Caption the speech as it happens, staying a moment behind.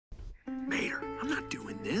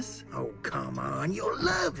this? Oh, come on. You'll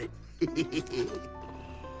love it.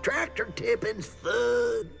 Tractor tipping's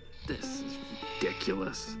fun. This is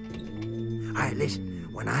ridiculous. All right, listen.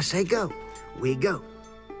 When I say go, we go.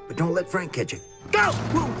 But don't let Frank catch you. Go!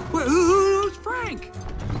 Whoa, who's Frank?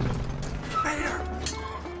 Mater!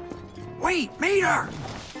 Wait, Mater!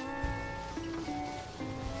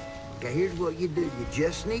 Okay, here's what you do. You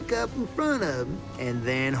just sneak up in front of them and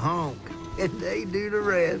then honk. And they do the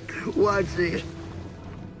rest. Watch this.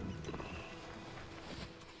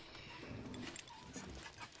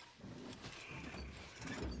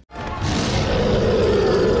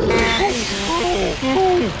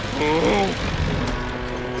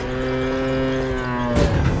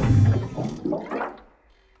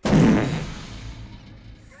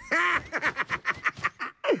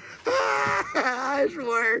 I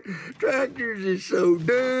swear, tractors is so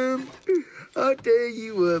dumb. I'll tell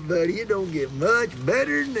you what, buddy, it don't get much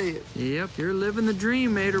better than this. Yep, you're living the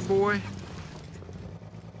dream, Mater boy.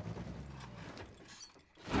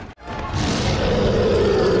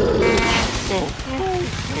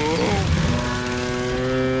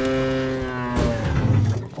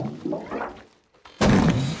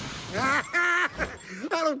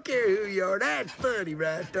 I don't care who you are. That's funny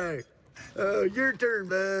right there. Your turn,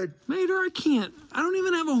 bud. Mater, I can't. I don't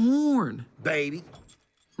even have a horn. Baby.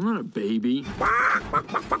 I'm not a baby.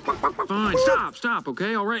 Fine, stop,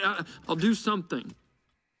 okay? All right, I'll do something.